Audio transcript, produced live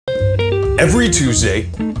every Tuesday,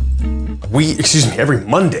 every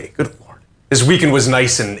Monday. Good Lord. This weekend was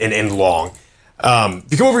nice and long.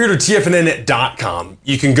 If you come over here to TFNN.com,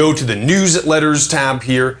 you can go to the newsletters tab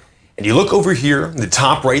here, and you look over here in the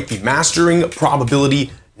top right, the Mastering Probability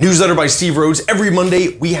newsletter by Steve Rhodes. Every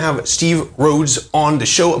Monday, we have Steve Rhodes on the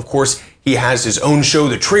show. Of course, he has his own show,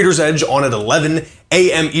 The Trader's Edge, on at 11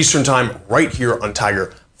 a.m. Eastern Time, right here on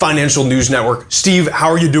Tiger Financial News Network. Steve, how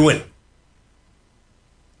are you doing?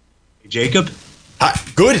 Hey, Jacob. Hi,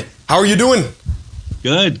 good. How are you doing?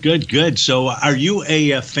 Good. So, are you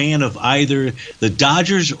a fan of either the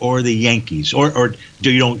Dodgers or the Yankees, or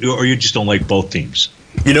you just don't like both teams?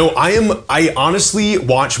 You know, I honestly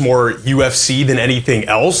watch more UFC than anything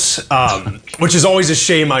else, which is always a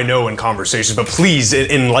shame, I know, in conversations. But please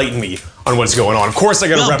enlighten me on what's going on. Of course, I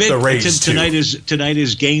got to rep the Rays too. Tonight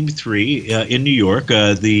is Game 3 in New York.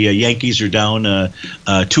 The Yankees are down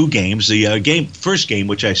 2 games. The first game,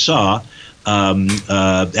 which I saw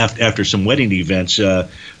after some wedding events,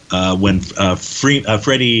 when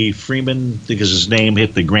Freddie Freeman, I think is his name,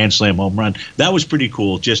 hit the Grand Slam home run. That was pretty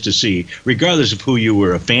cool just to see, regardless of who you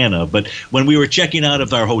were a fan of. But when we were checking out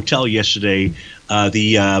of our hotel yesterday,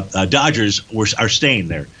 the Dodgers are staying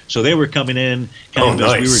there. So they were coming in kind of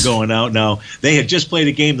as we were going out. Now, they had just played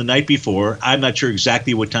a game the night before. I'm not sure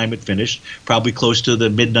exactly what time it finished, probably close to the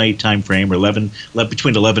midnight time frame, or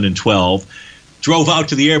between 11 and 12. Drove out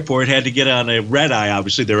to the airport, had to get on a red eye,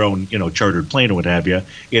 obviously their own, chartered plane or what have you,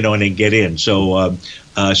 and then get in. So,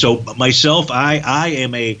 so myself, I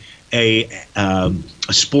am a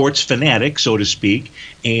sports fanatic, so to speak,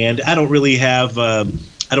 and I don't really have, whether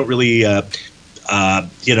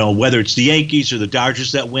it's the Yankees or the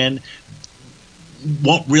Dodgers that win,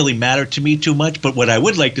 won't really matter to me too much. But what I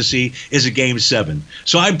would like to see is a Game 7.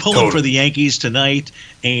 So I'm pulling for the Yankees tonight,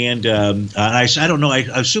 and I don't know. I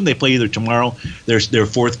assume they play either tomorrow, their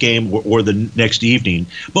 4th game, or the next evening.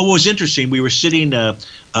 But what was interesting, we were sitting at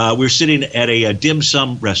a dim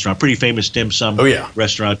sum restaurant, pretty famous dim sum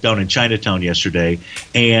restaurant down in Chinatown yesterday,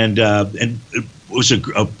 and it was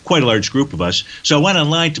quite a large group of us. So I went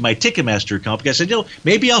online to my Ticketmaster account because I said,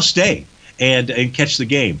 maybe I'll stay and catch the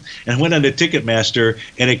game. And I went on to Ticketmaster,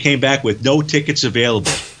 and it came back with no tickets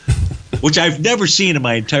available, which I've never seen in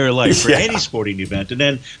my entire life for any sporting event. And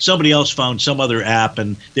then somebody else found some other app,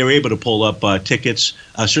 and they were able to pull up tickets,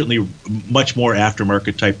 certainly much more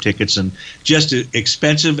aftermarket type tickets, and just as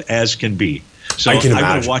expensive as can be. So I'm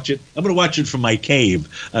going to watch it. I'm going to watch it from my cave,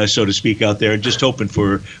 so to speak, out there, and just hoping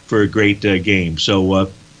for a great game. So.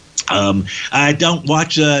 I don't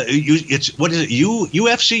watch. What is it?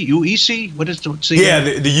 UFC, UEC? What is it? Yeah,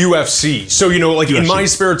 the UFC. So UFC. In my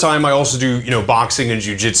spare time, I also do boxing and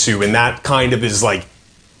jiu-jitsu, and that kind of is like,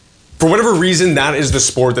 for whatever reason, that is the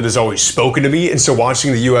sport that has always spoken to me. And so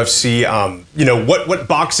watching the UFC, what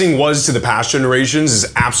boxing was to the past generations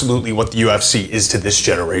is absolutely what the UFC is to this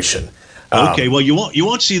generation. Okay, well, you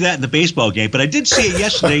won't see that in the baseball game, but I did see it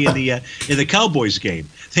yesterday in the Cowboys game.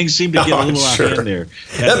 Things seem to get a little out of hand there.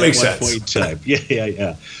 That makes sense.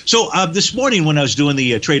 Yeah. So this morning when I was doing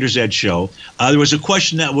the Trader's Edge show, there was a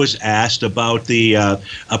question that was asked about the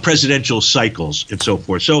presidential cycles and so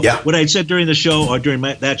forth. So what I had said during the show, or during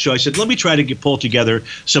that show, I said, let me try to pull together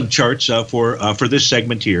some charts for this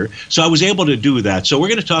segment here. So I was able to do that. So we're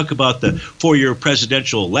going to talk about the 4-year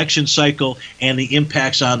presidential election cycle and the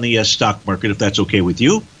impacts on the stock market, if that's okay with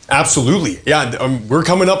you. Absolutely. Yeah, we're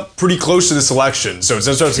coming up pretty close to this election, so it's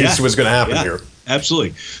interesting to see what's going to happen here.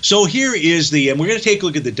 Absolutely. So here is and we're going to take a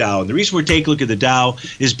look at the Dow. And the reason we're taking a look at the Dow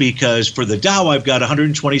is because for the Dow, I've got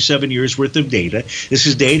 127 years worth of data. This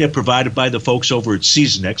is data provided by the folks over at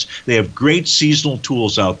Seasonex. They have great seasonal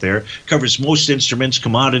tools out there, covers most instruments,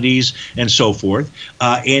 commodities, and so forth.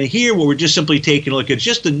 And here, where we're just simply taking a look at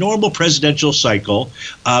just the normal presidential cycle,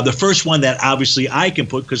 the first one that obviously I can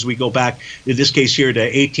put, because we go back, in this case here, to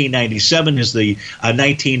 1897 is the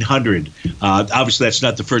 1900. Obviously, that's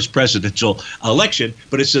not the first presidential election,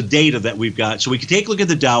 but it's the data that we've got. So we can take a look at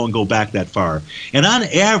the Dow and go back that far. And on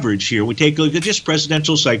average here, we take a look at just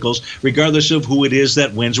presidential cycles, regardless of who it is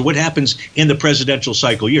that wins or what happens in the presidential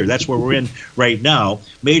cycle year. That's where we're in right now.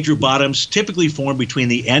 Major bottoms typically form between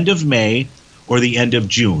the end of May or the end of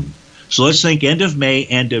June. So let's think end of May,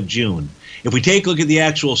 end of June. If we take a look at the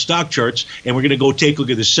actual stock charts, and we're going to go take a look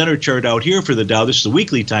at the center chart out here for the Dow, this is the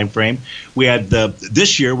weekly time frame. We had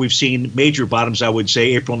this year, we've seen major bottoms, I would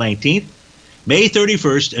say, April 19th. May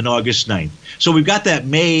 31st and August 9th. So we've got that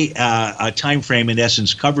May time frame in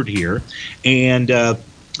essence covered here. And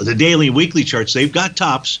the daily and weekly charts, they've got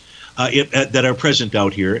tops that are present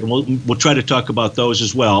out here, and we'll try to talk about those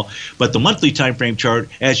as well. But the monthly time frame chart,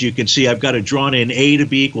 as you can see, I've got a drawn in A to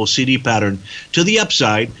B equals CD pattern to the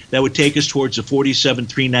upside that would take us towards the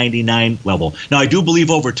 47,399 level. Now, I do believe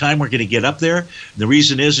over time we're going to get up there. The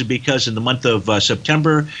reason is because in the month of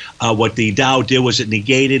September, what the Dow did was it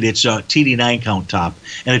negated its TD9 count top,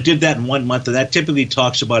 and it did that in 1 month, and that typically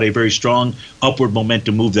talks about a very strong upward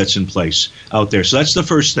momentum move that's in place out there. So that's the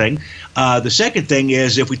first thing. The second thing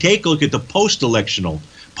is if we take a look at the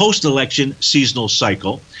post-election seasonal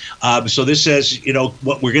cycle. So this says,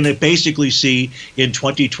 what we're going to basically see in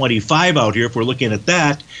 2025 out here, if we're looking at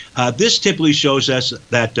that, this typically shows us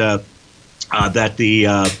that the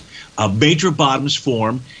major bottoms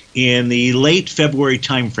form in the late February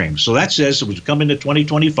timeframe. So that says, as we come into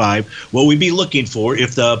 2025, what we'd be looking for,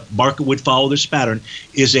 if the market would follow this pattern,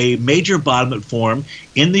 is a major bottom that form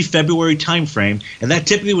in the February timeframe, and that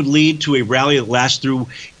typically would lead to a rally that lasts through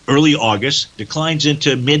early August, declines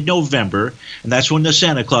into mid-November, and that's when the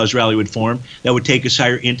Santa Claus rally would form. That would take us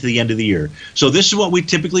higher into the end of the year. So this is what we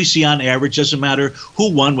typically see on average. Doesn't matter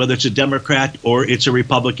who won, whether it's a Democrat or it's a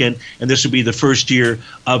Republican, and this would be the first year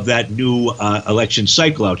of that new election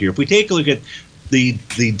cycle out here. If we take a look at the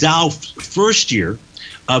Dow first year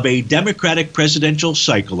of a Democratic presidential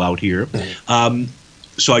cycle out here,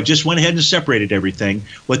 so I just went ahead and separated everything.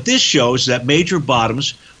 What this shows that major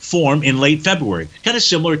bottoms form in late February, kind of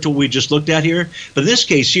similar to what we just looked at here. But in this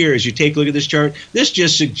case here, as you take a look at this chart, this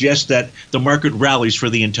just suggests that the market rallies for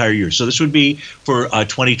the entire year. So this would be for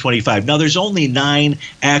 2025. Now, there's only 9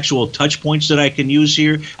 actual touch points that I can use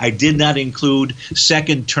here. I did not include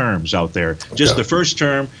second terms out there, just the first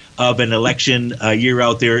term of an election year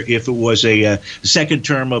out there. If it was a second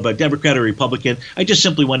term of a Democrat or Republican, I just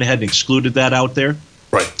simply went ahead and excluded that out there.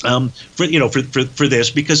 Right. For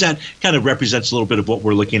this, because that kind of represents a little bit of what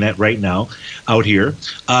we're looking at right now out here.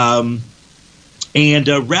 Rallies.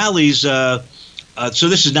 So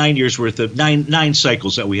this is 9 years worth of nine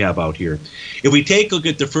cycles that we have out here. If we take a look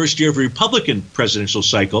at the first year of a Republican presidential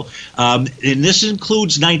cycle, and this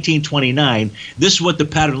includes 1929, this is what the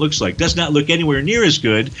pattern looks like. Does not look anywhere near as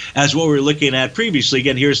good as what we were looking at previously.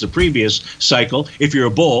 Again, here's the previous cycle. If you're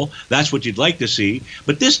a bull, that's what you'd like to see.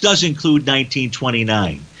 But this does include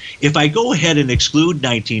 1929. If I go ahead and exclude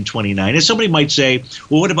 1929, and somebody might say,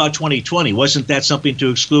 well, what about 2020? Wasn't that something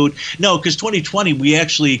to exclude? No, because 2020, we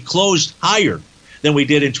actually closed higher than we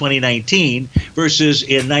did in 2019, versus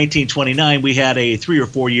in 1929, we had a 3 or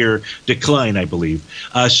 4 year decline, I believe.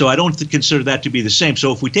 So I don't consider that to be the same.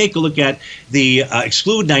 So if we take a look at the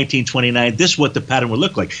exclude 1929, this is what the pattern would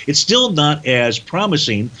look like. It's still not as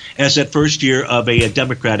promising as that first year of a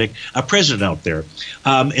Democratic president out there.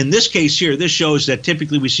 In this case here, this shows that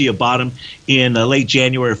typically we see a bottom in late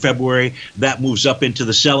January or February. That moves up into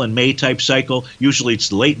the sell in May type cycle. Usually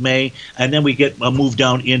it's late May, and then we get a move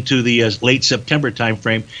down into the late September time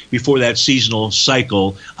frame before that seasonal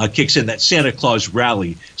cycle kicks in. That Santa Claus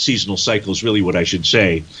rally seasonal cycle is really what I should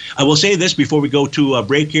say. I will say this before we go to a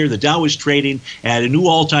break here. The Dow is trading at a new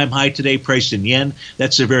all-time high today, priced in yen.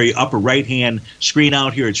 That's the very upper right-hand screen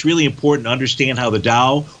out here. It's really important to understand how the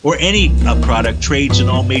Dow or any product trades in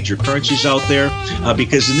all major currencies out there,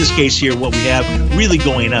 because in this case here, what we have really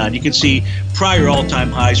going on, you can see prior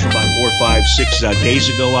all-time highs from about 4, 5, 6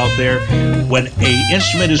 days ago out there. When an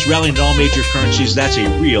instrument is rallying in all major currencies, that's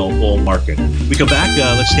a real bull market. We come back,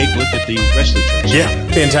 let's take a look at the rest of the charts. Yeah,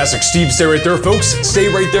 fantastic. Steve, stay right there, folks. Stay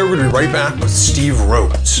right there. We're going to be right back with Steve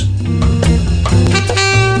Rhodes.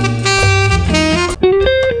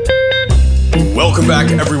 Welcome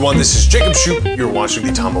back, everyone. This is Jacob Shoup. You're watching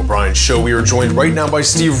the Tom O'Brien Show. We are joined right now by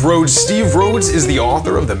Steve Rhodes. Steve Rhodes is the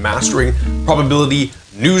author of the Mastering Probability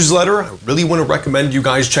newsletter. I really want to recommend you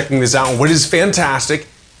guys checking this out. What is fantastic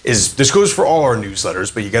is this goes for all our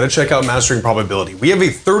newsletters, but you got to check out Mastering Probability. We have a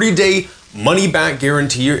 30-day money-back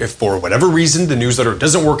guarantee if for whatever reason the newsletter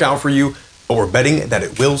doesn't work out for you, but we're betting that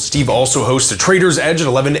it will. Steve also hosts a Trader's Edge at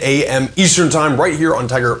 11 a.m. Eastern Time right here on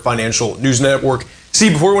Tiger Financial News Network.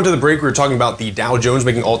 Steve, before we went to the break, we were talking about the Dow Jones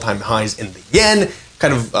making all-time highs in the yen,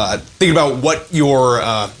 kind of thinking about what your,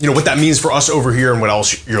 what that means for us over here and what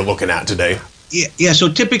else you're looking at today. Yeah. So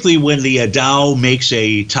typically when the Dow makes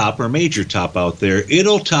a top or major top out there,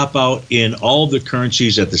 it'll top out in all of the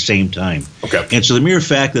currencies at the same time. Okay. And so the mere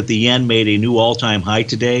fact that the yen made a new all-time high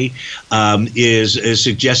today is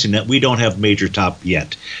suggesting that we don't have major top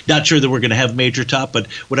yet. Not sure that we're going to have major top, but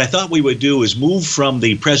what I thought we would do is move from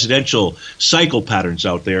the presidential cycle patterns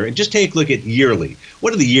out there and just take a look at yearly.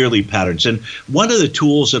 What are the yearly patterns? And one of the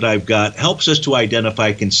tools that I've got helps us to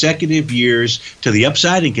identify consecutive years to the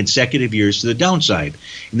upside and consecutive years to the downside.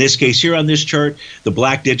 In this case here on this chart, the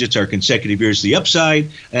black digits are consecutive years to the upside,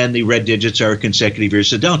 and the red digits are consecutive years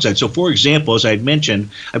to the downside. So, for example, as I had mentioned,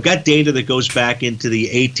 I've got data that goes back into the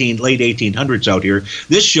late 1800s out here.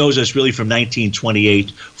 This shows us really from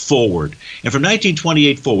 1928 forward. And from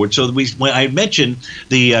 1928 forward, so when I mentioned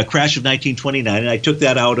the crash of 1929, and I took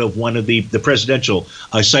that out of one of the presidential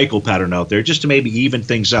cycle pattern out there just to maybe even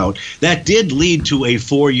things out, that did lead to a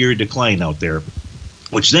 4-year decline out there,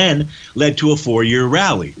 which then led to a 4-year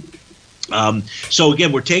rally. So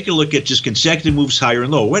again, we're taking a look at just consecutive moves higher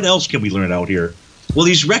and lower. What else can we learn out here? Well,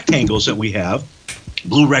 these rectangles that we have,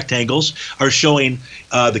 blue rectangles, are showing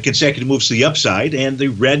the consecutive moves to the upside, and the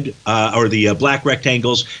red or the black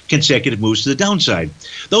rectangles, consecutive moves to the downside.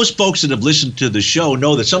 Those folks that have listened to the show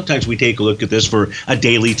know that sometimes we take a look at this for a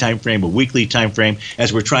daily time frame, a weekly time frame,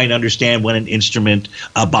 as we're trying to understand when an instrument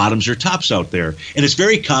bottoms or tops out there. And it's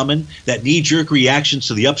very common that knee-jerk reactions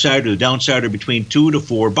to the upside or the downside are between 2 to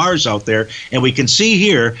 4 bars out there. And we can see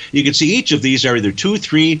here, you can see each of these are either 2,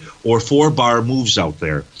 3, or 4 bar moves out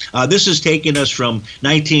there. This has taken us from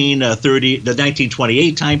 1930, the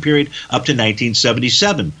 1928 time period, up to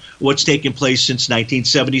 1977. What's taken place since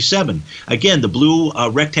 1977? Again, the blue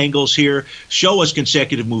rectangles here show us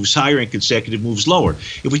consecutive moves higher and consecutive moves lower.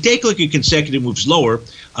 If we take a look at consecutive moves lower,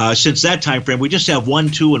 since that time frame, we just have 1,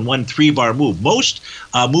 2, and 1 3-bar move. Most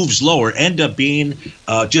moves lower end up being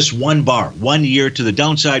just 1 bar, 1 year to the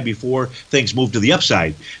downside before things move to the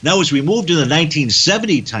upside. Now, as we move to the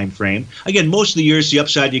 1970 time frame, again, most of the years the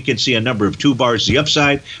upside, you can see a number of 2 bars to the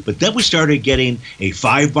upside, but then we started getting a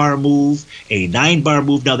 5-bar move, a 9-bar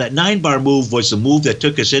move. Now, that 9-bar move was the move that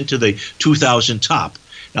took us into the 2000 top.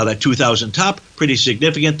 Now, that 2000 top, pretty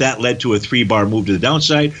significant. That led to a 3-bar move to the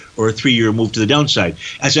downside or a 3-year move to the downside.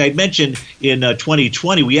 As I had mentioned, in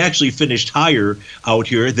 2020, we actually finished higher out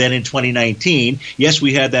here than in 2019. Yes,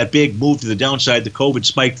 we had that big move to the downside, the COVID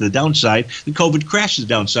spike to the downside, the COVID crash to the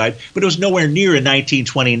downside, but it was nowhere near a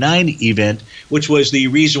 1929 event, which was the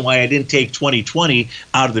reason why I didn't take 2020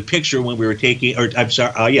 out of the picture when we were taking, or I'm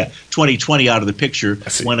sorry, 2020 out of the picture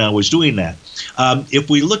when I was doing that. If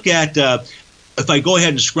we look at if I go ahead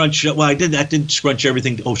and scrunch, well, I didn't scrunch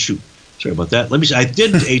everything. Oh, shoot. Sorry about that. Let me see. I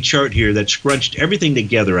did a chart here that scrunched everything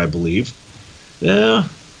together, I believe. Yeah.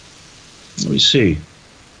 Let me see.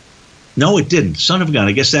 No, it didn't. Son of a gun.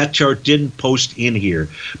 I guess that chart didn't post in here.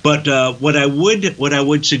 But what I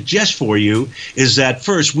would suggest for you is that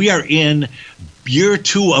first, we are in year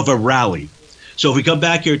 2 of a rally. So if we come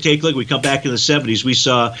back here, take a look, we come back in the 70s, we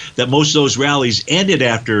saw that most of those rallies ended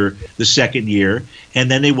after the second year, and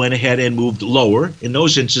then they went ahead and moved lower. In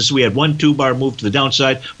those instances, we had 1 2-bar move to the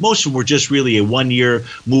downside. Most of them were just really a 1-year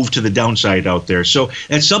move to the downside out there. So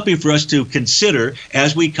that's something for us to consider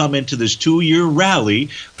as we come into this 2-year rally,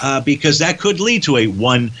 because that could lead to a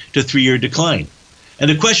 1 to 3-year decline. And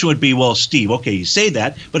the question would be, well, Steve, okay, you say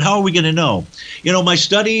that, but how are we going to know? You know, my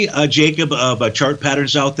study, Jacob, of chart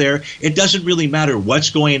patterns out there, it doesn't really matter what's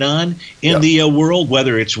going on in the world,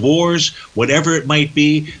 whether it's wars, whatever it might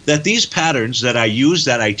be, that these patterns that I use,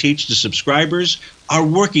 that I teach to subscribers, are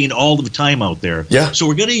working all the time out there. Yeah. So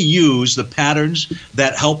we're going to use the patterns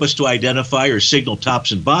that help us to identify or signal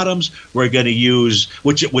tops and bottoms. We're going to use,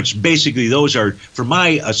 which basically those are for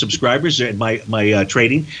my subscribers and my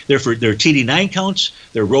trading. They're TD9 counts,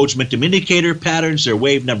 they're Rhodes Momentum Indicator patterns, they're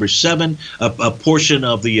wave number 7, a portion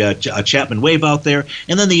of the Chapman wave out there,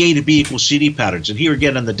 and then the A to B equals CD patterns. And here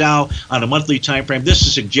again on the Dow on a monthly time frame, this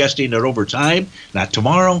is suggesting that over time, not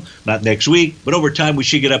tomorrow, not next week, but over time we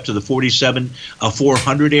should get up to the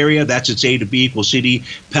 47,400 area. That's its A to B equals CD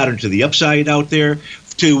pattern to the upside out there.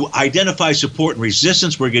 To identify support and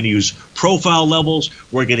resistance, we're going to use profile levels.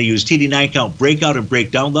 We're going to use TD9 count breakout and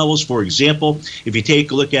breakdown levels. For example, if you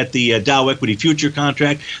take a look at the Dow Equity Future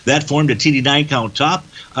contract, that formed a TD9 count top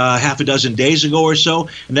half a dozen days ago or so,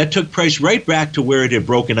 and that took price right back to where it had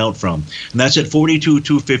broken out from, and that's at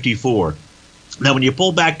 42,254. Now, when you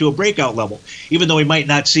pull back to a breakout level, even though we might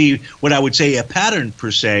not see what I would say a pattern per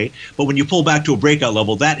se, but when you pull back to a breakout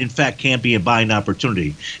level, that in fact can be a buying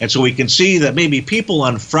opportunity. And so we can see that maybe people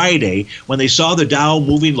on Friday, when they saw the Dow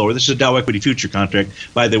moving lower, this is a Dow Equity Future contract,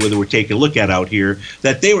 by the way, that we're taking a look at out here,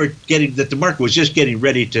 that the market was just getting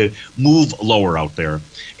ready to move lower out there.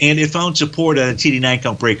 And it found support at a TD9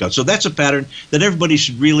 count breakout. So that's a pattern that everybody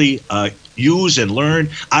should really use and learn.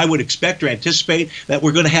 I would expect or anticipate that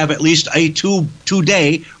we're going to have at least a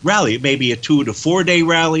two-day rally, maybe a 2 to 4 day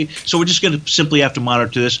rally. So we're just going to simply have to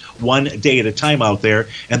monitor this one day at a time out there.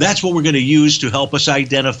 And that's what we're going to use to help us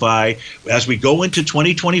identify as we go into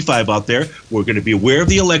 2025 out there. We're going to be aware of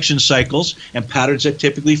the election cycles and patterns that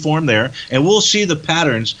typically form there. And we'll see the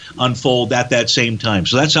patterns unfold at that same time.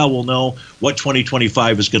 So that's how we'll know what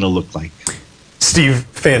 2025 is going to look like. Steve,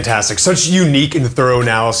 fantastic. Such unique and thorough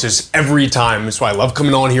analysis every time. That's why I love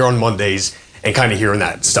coming on here on Mondays and kind of hearing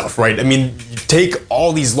that stuff, right? I mean, you take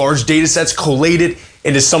all these large data sets, collate it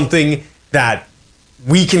into something that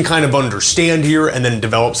we can kind of understand here and then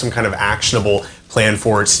develop some kind of actionable plan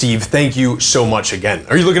for it. Steve, thank you so much again.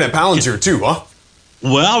 Are you looking at Palantir too, huh?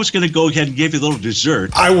 Well, I was going to go ahead and give you a little dessert.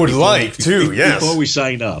 I would like to, yes. Before we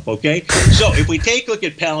sign up, okay? So if we take a look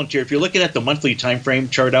at Palantir, if you're looking at the monthly time frame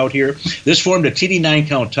chart out here, this formed a TD9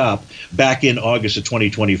 count top back in August of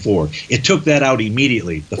 2024. It took that out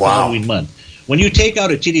immediately the following month. When you take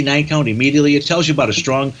out a TD9 count immediately, it tells you about a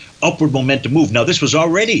strong upward momentum move. Now, this was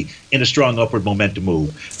already in a strong upward momentum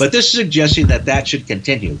move, but this is suggesting that that should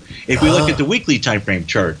continue. If we look at the weekly time frame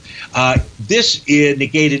chart, this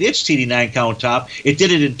negated its TD9 count top. It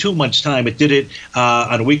did it in 2 months' time. It did it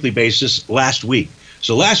on a weekly basis last week.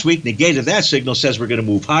 So last week negated that signal, says we're going to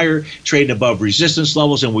move higher, trading above resistance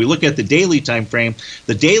levels. And we look at the daily time frame.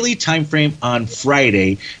 The daily time frame on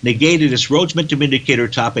Friday negated its Rhodes momentum indicator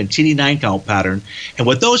top and TD9 count pattern. And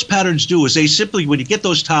what those patterns do is they simply, when you get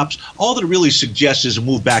those tops, all that it really suggests is a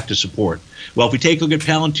move back to support. Well, if we take a look at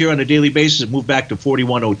Palantir on a daily basis, it moved back to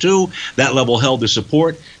 4102. That level held the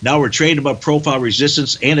support. Now we're trading above profile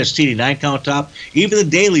resistance and its TD9 count top. Even the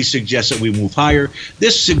daily suggests that we move higher.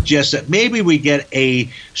 This suggests that maybe we get a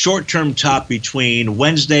short-term top between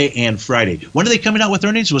Wednesday and Friday. When are they coming out with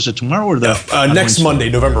earnings? Was it tomorrow or the next Monday,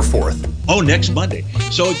 November 4th? Oh, next Monday.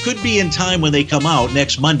 So it could be in time when they come out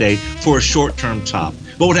next Monday for a short-term top.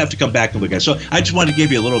 But we'll have to come back and look at it. So I just wanted to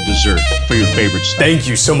give you a little dessert for your favorite stuff. Thank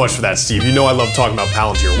you so much for that, Steve. You know I love talking about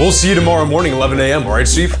Palantir. We'll see you tomorrow morning, 11 a.m. All right,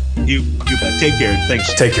 Steve? You bet. Take care.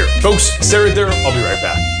 Thanks. Take care. Folks, stay right there. I'll be right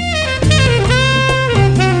back.